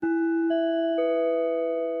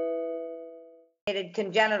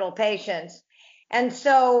congenital patients. And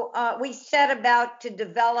so we set about to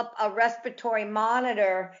develop a respiratory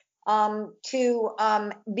monitor to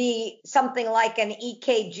be something like an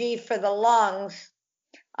EKG for the lungs.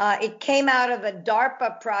 It came out of a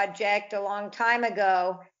DARPA project a long time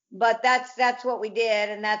ago, but that's what we did,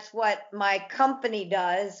 and that's what my company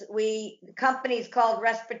does. The company's called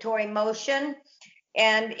Respiratory Motion,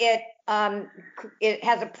 and it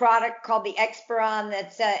has a product called the Excerpt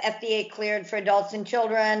that's FDA cleared for adults and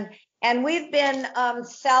children. And we've been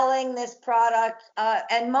selling this product,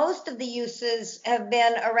 and most of the uses have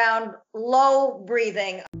been around low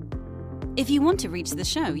breathing. If you want to reach the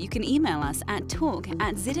show, you can email us at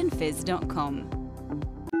talk@zidandfizz.com.